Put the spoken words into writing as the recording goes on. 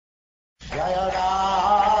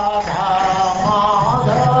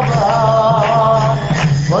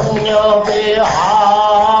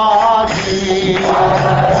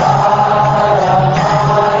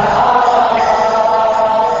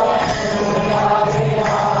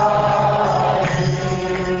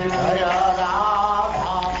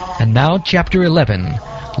And now chapter 11,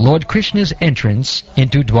 Lord Krishna's entrance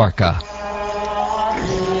into Dvaraka.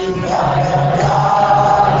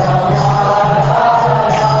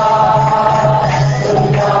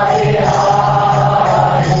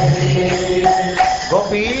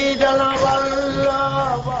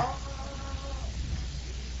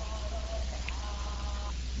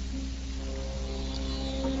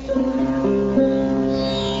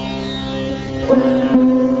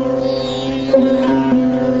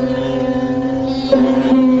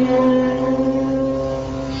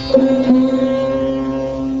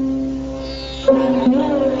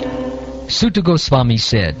 Suta Goswami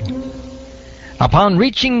said, upon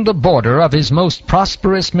reaching the border of his most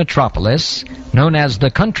prosperous metropolis, known as the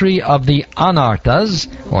country of the Anarthas,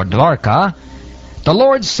 or Dvaraka, the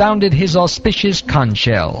Lord sounded his auspicious conch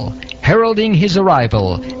shell, heralding his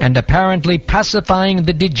arrival and apparently pacifying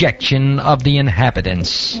the dejection of the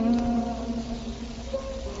inhabitants.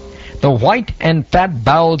 The white and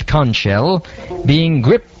fat-bowled conch shell, being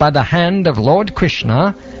gripped by the hand of Lord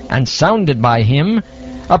Krishna and sounded by him,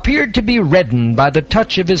 appeared to be reddened by the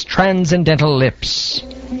touch of his transcendental lips.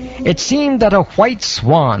 It seemed that a white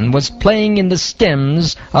swan was playing in the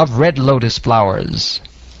stems of red lotus flowers.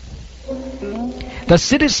 The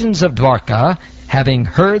citizens of Dvaraka, having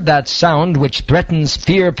heard that sound which threatens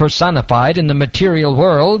fear personified in the material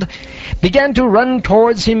world, began to run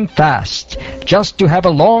towards him fast, just to have a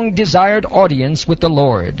long-desired audience with the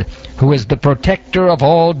Lord, who is the protector of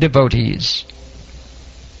all devotees.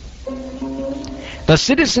 The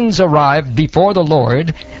citizens arrived before the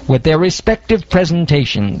Lord with their respective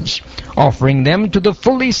presentations, offering them to the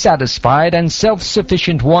fully satisfied and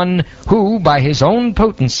self-sufficient one who, by his own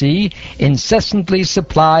potency, incessantly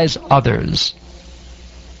supplies others.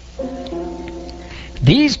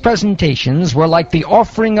 These presentations were like the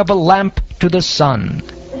offering of a lamp to the sun.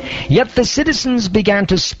 Yet the citizens began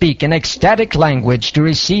to speak in ecstatic language to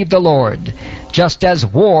receive the Lord, just as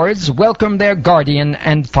wards welcome their guardian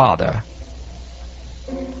and father.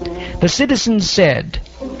 The citizens said,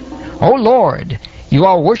 O Lord, you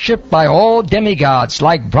are worshipped by all demigods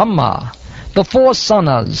like Brahma, the four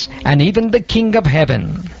Sanas, and even the King of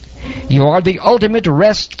Heaven. You are the ultimate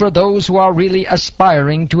rest for those who are really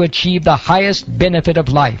aspiring to achieve the highest benefit of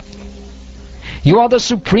life. You are the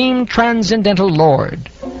supreme transcendental Lord,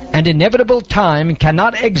 and inevitable time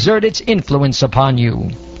cannot exert its influence upon you.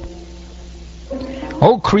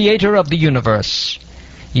 O Creator of the universe,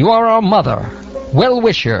 you are our Mother,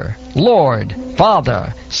 well-wisher, Lord,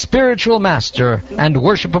 Father, spiritual Master, and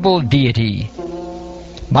worshipable deity.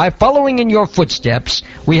 By following in your footsteps,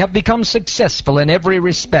 we have become successful in every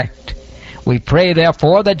respect. We pray,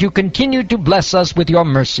 therefore, that you continue to bless us with your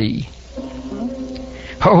mercy.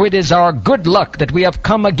 Oh, it is our good luck that we have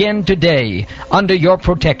come again today, under your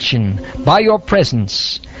protection, by your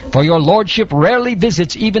presence, for your Lordship rarely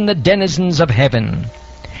visits even the denizens of heaven.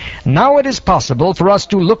 Now it is possible for us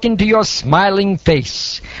to look into your smiling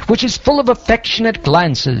face, which is full of affectionate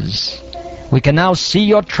glances. We can now see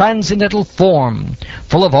your transcendental form,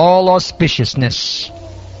 full of all auspiciousness.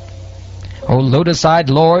 O lotus-eyed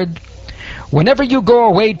Lord, whenever you go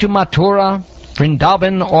away to Mathura,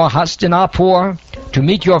 Vrindavan, or Hastinapur, to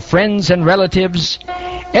meet your friends and relatives,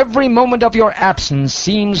 every moment of your absence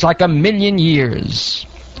seems like 1,000,000 years.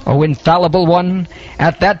 O infallible one,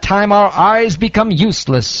 at that time our eyes become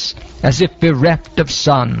useless, as if bereft of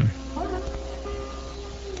sun.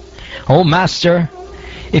 O Master,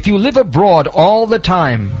 if you live abroad all the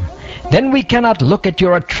time, then we cannot look at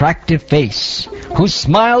your attractive face, whose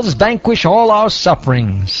smiles vanquish all our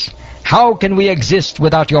sufferings. How can we exist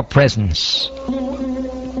without your presence?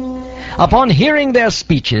 Upon hearing their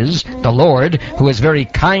speeches, the Lord, who is very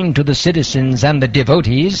kind to the citizens and the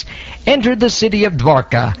devotees, entered the city of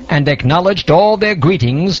Dvaraka and acknowledged all their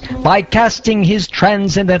greetings by casting his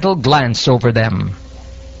transcendental glance over them.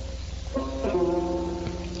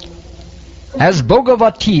 As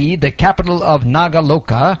Bhagavati, the capital of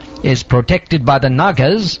Nagaloka, is protected by the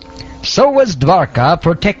Nagas, so was Dvaraka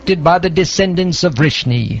protected by the descendants of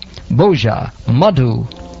Vrishni, Bhoja, Madhu,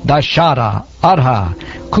 Dashara, Arha,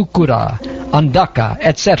 Kukura, Andaka,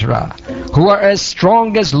 etc., who are as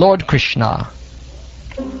strong as Lord Krishna.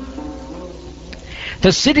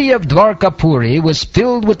 The city of Dvarakapuri was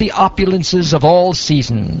filled with the opulences of all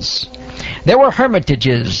seasons. There were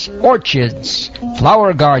hermitages, orchards,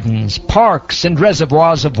 flower gardens, parks, and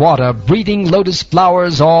reservoirs of water breathing lotus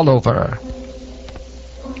flowers all over.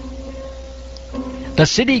 The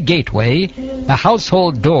city gateway, the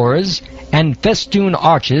household doors, and festoon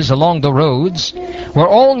arches along the roads were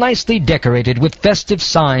all nicely decorated with festive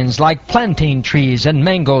signs like plantain trees and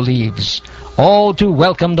mango leaves, all to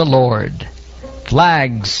welcome the Lord.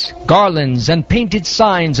 Flags, garlands, and painted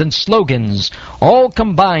signs and slogans all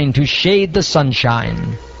combined to shade the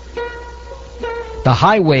sunshine. The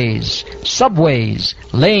highways, subways,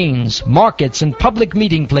 lanes, markets, and public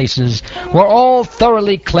meeting places were all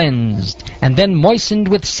thoroughly cleansed and then moistened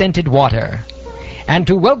with scented water. And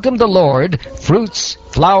to welcome the Lord, fruits,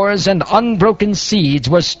 flowers, and unbroken seeds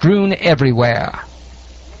were strewn everywhere.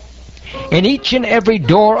 In each and every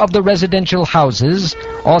door of the residential houses,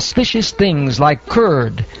 auspicious things like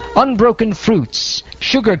curd, unbroken fruits,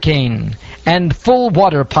 sugar cane, and full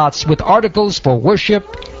water pots with articles for worship,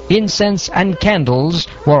 incense, and candles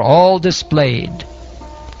were all displayed.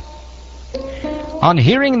 On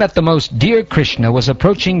hearing that the most dear Krishna was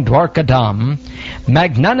approaching Dwarka Dham,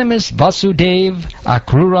 magnanimous Vasudeva,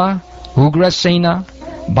 Akrura, Ugrasena,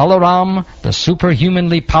 Balaram, the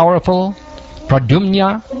superhumanly powerful,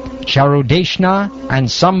 Pradumna, Charudeshna, and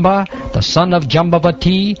Samba, the son of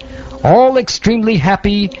Jambavati, all extremely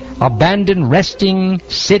happy, abandoned resting,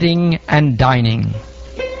 sitting, and dining.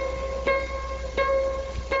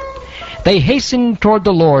 They hastened toward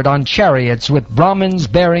the Lord on chariots with Brahmins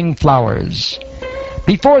bearing flowers.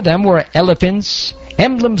 Before them were elephants,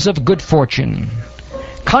 emblems of good fortune.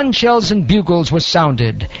 Conch shells and bugles were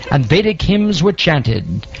sounded, and Vedic hymns were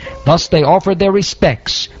chanted. Thus they offered their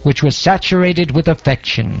respects, which was saturated with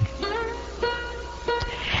affection.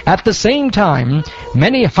 At the same time,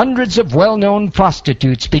 many hundreds of well-known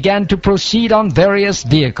prostitutes began to proceed on various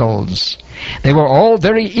vehicles. They were all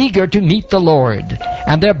very eager to meet the Lord,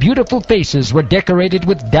 and their beautiful faces were decorated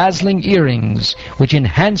with dazzling earrings, which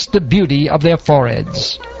enhanced the beauty of their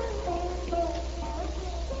foreheads.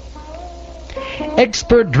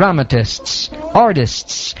 Expert dramatists,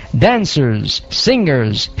 artists, dancers,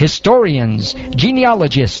 singers, historians,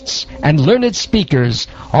 genealogists, and learned speakers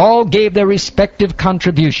all gave their respective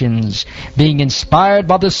contributions, being inspired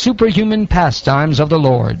by the superhuman pastimes of the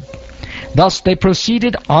Lord. Thus they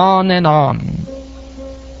proceeded on and on.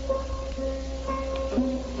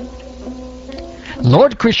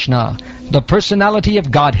 Lord Krishna, the personality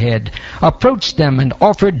of Godhead, approached them and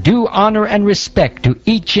offered due honor and respect to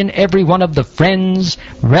each and every one of the friends,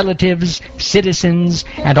 relatives, citizens,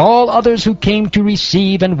 and all others who came to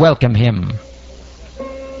receive and welcome him.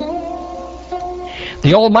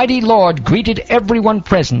 The Almighty Lord greeted everyone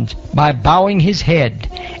present by bowing his head,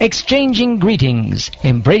 exchanging greetings,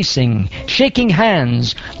 embracing, shaking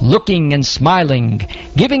hands, looking and smiling,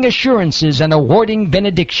 giving assurances and awarding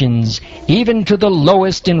benedictions, even to the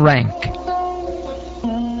lowest in rank.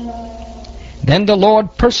 Then the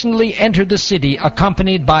Lord personally entered the city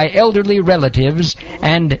accompanied by elderly relatives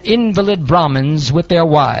and invalid Brahmins with their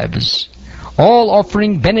wives, all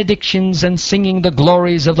offering benedictions and singing the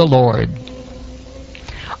glories of the Lord.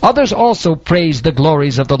 Others also praised the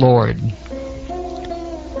glories of the Lord.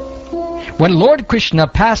 When Lord Krishna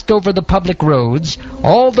passed over the public roads,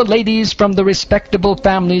 all the ladies from the respectable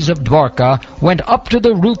families of Dwarka went up to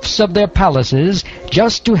the roofs of their palaces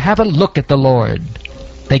just to have a look at the Lord.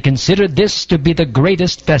 They considered this to be the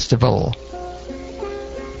greatest festival.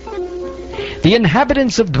 The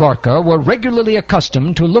inhabitants of Dwarka were regularly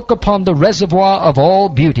accustomed to look upon the reservoir of all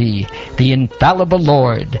beauty, the infallible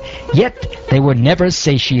Lord, yet they were never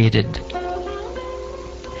satiated.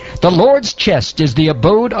 The Lord's chest is the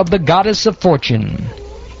abode of the goddess of fortune.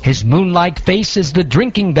 His moon-like face is the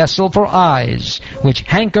drinking vessel for eyes, which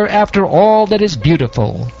hanker after all that is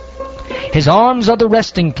beautiful. His arms are the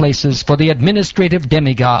resting places for the administrative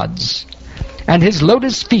demigods. And his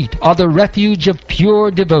lotus feet are the refuge of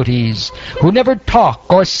pure devotees, who never talk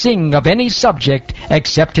or sing of any subject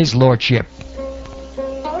except his lordship.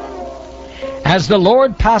 As the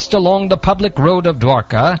Lord passed along the public road of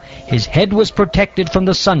Dwarka, his head was protected from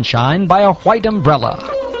the sunshine by a white umbrella.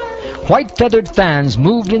 White feathered fans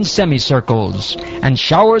moved in semicircles, and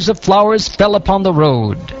showers of flowers fell upon the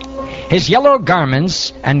road. His yellow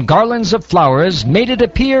garments and garlands of flowers made it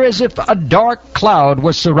appear as if a dark cloud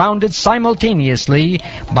was surrounded simultaneously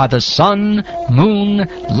by the sun, moon,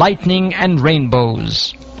 lightning, and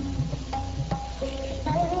rainbows.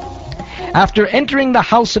 After entering the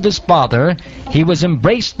house of his father, he was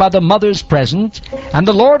embraced by the mothers present, and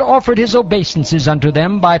the Lord offered his obeisances unto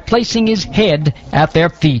them by placing his head at their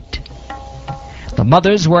feet. The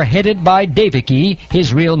mothers were headed by Devaki,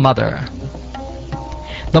 his real mother.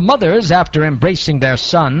 The mothers, after embracing their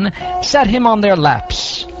son, sat him on their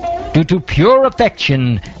laps. Due to pure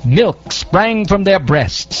affection, milk sprang from their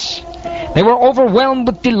breasts. They were overwhelmed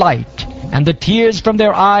with delight, and the tears from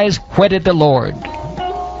their eyes whetted the Lord.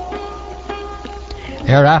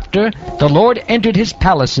 Thereafter, the Lord entered his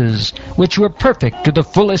palaces, which were perfect to the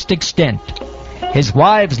fullest extent. His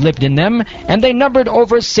wives lived in them, and they numbered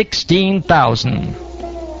over 16,000.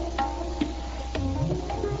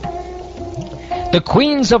 The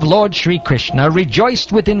queens of Lord Sri Krishna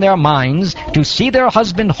rejoiced within their minds to see their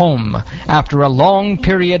husband home after a long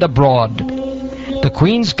period abroad. The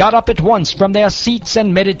queens got up at once from their seats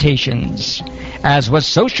and meditations. As was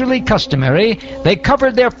socially customary, they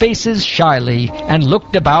covered their faces shyly and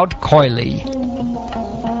looked about coyly.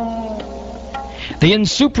 The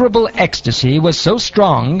insuperable ecstasy was so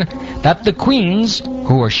strong that the queens,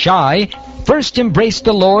 who were shy, first embraced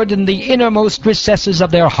the Lord in the innermost recesses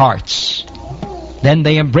of their hearts. Then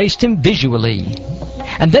they embraced him visually,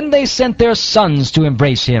 and then they sent their sons to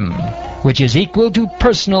embrace him, which is equal to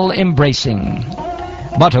personal embracing.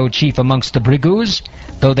 But, O chief amongst the Bhrigus,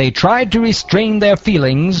 though they tried to restrain their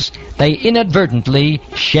feelings, they inadvertently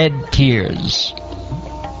shed tears.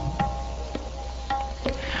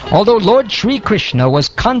 Although Lord Sri Krishna was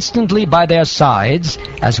constantly by their sides,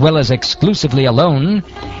 as well as exclusively alone,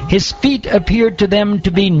 his feet appeared to them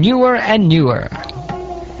to be newer and newer.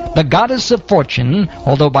 The goddess of fortune,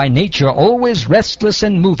 although by nature always restless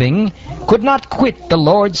and moving, could not quit the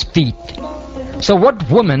Lord's feet. So what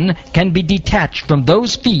woman can be detached from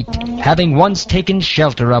those feet, having once taken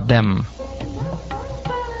shelter of them?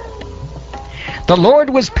 The Lord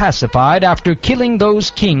was pacified after killing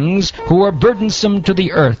those kings who were burdensome to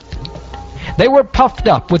the earth. They were puffed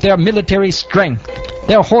up with their military strength,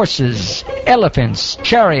 their horses, elephants,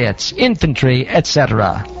 chariots, infantry,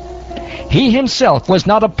 etc. He himself was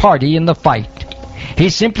not a party in the fight. He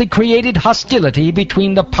simply created hostility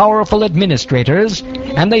between the powerful administrators,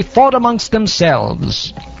 and they fought amongst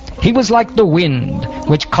themselves. He was like the wind,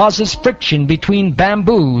 which causes friction between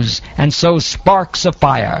bamboos and so sparks a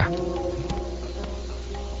fire.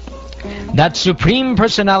 That Supreme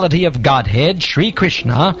Personality of Godhead, Sri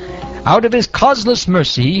Krishna, out of his causeless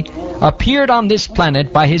mercy, appeared on this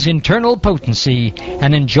planet by his internal potency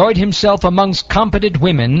and enjoyed himself amongst competent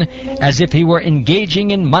women as if he were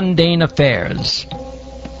engaging in mundane affairs.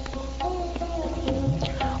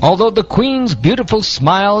 Although the queen's beautiful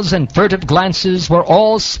smiles and furtive glances were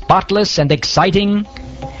all spotless and exciting,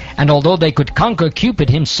 and although they could conquer Cupid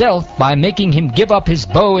himself by making him give up his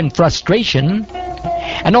bow in frustration,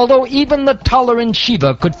 and although even the tolerant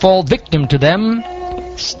Shiva could fall victim to them,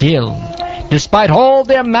 still, despite all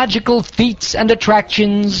their magical feats and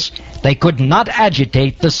attractions, they could not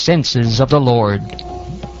agitate the senses of the Lord.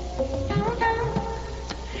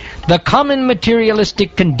 The common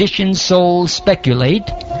materialistic conditioned souls speculate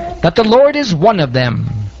that the Lord is one of them.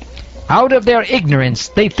 Out of their ignorance,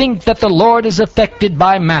 they think that the Lord is affected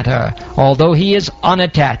by matter, although he is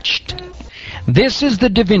unattached. This is the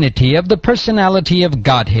divinity of the personality of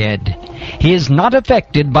Godhead. He is not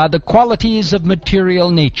affected by the qualities of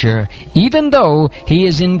material nature, even though he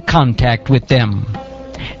is in contact with them.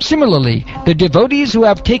 Similarly, the devotees who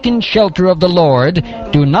have taken shelter of the Lord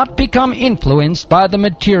do not become influenced by the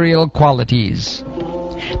material qualities.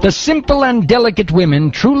 The simple and delicate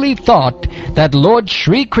women truly thought that Lord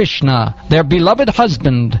Sri Krishna, their beloved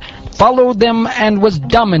husband, followed them and was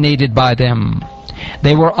dominated by them.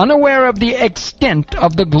 They were unaware of the extent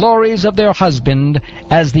of the glories of their husband,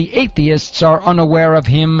 as the atheists are unaware of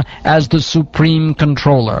him as the supreme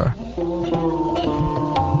controller.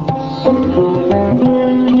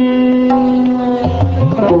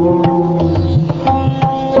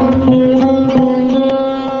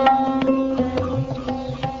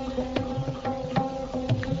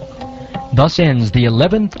 Thus ends the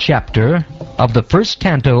 11th chapter of the first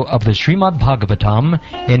canto of the Śrīmad-Bhāgavatam,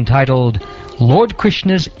 entitled Lord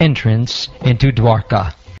Krishna's Entrance into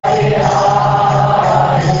Dvaraka.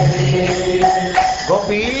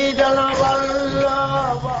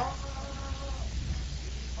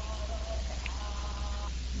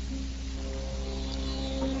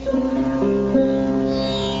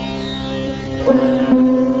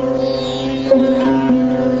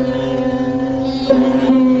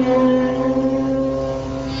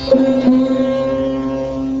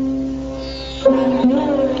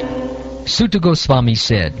 Suta Goswami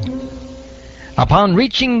said, upon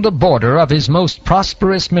reaching the border of his most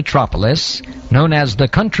prosperous metropolis, known as the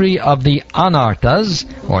country of the Anarthas,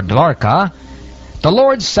 or Dvaraka, the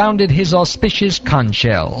Lord sounded his auspicious conch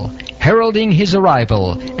shell, heralding his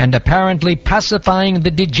arrival and apparently pacifying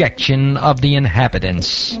the dejection of the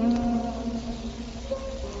inhabitants.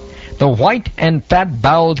 the white and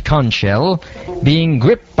fat-bowled conch shell, being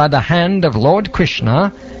gripped by the hand of Lord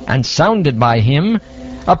Krishna and sounded by him,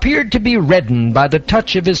 appeared to be reddened by the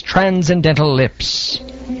touch of his transcendental lips.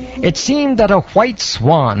 It seemed that a white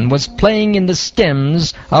swan was playing in the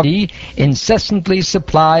stems of the incessantly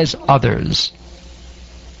supplies others.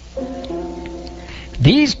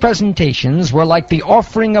 These presentations were like the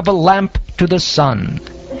offering of a lamp to the sun.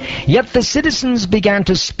 Yet the citizens began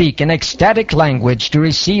to speak in ecstatic language to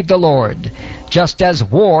receive the Lord, just as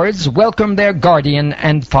wards welcome their guardian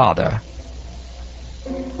and father.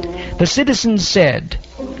 The citizens said,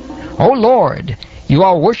 "O Lord, you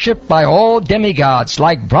are worshipped by all demigods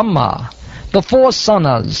like Brahma, the four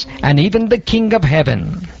Sanas, and even the King of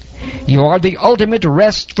Heaven. You are the ultimate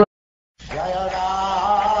rest from..."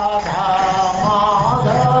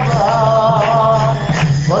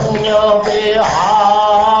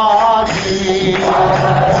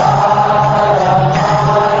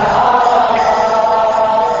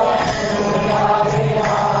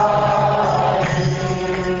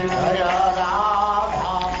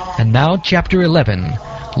 And now chapter 11,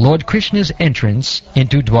 Lord Krishna's entrance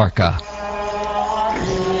into Dvaraka.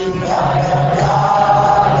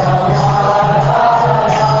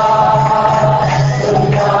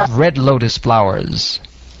 Red lotus flowers.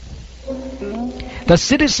 The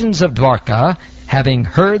citizens of Dvaraka, having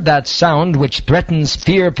heard that sound which threatens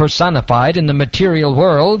fear personified in the material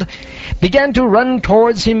world, began to run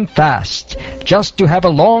towards him fast, just to have a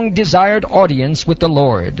long-desired audience with the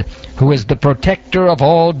Lord, who is the protector of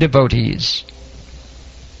all devotees.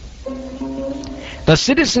 The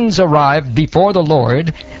citizens arrived before the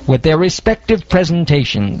Lord with their respective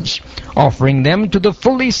presentations, offering them to the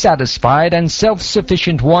fully satisfied and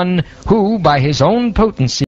self-sufficient one who, by his own potency,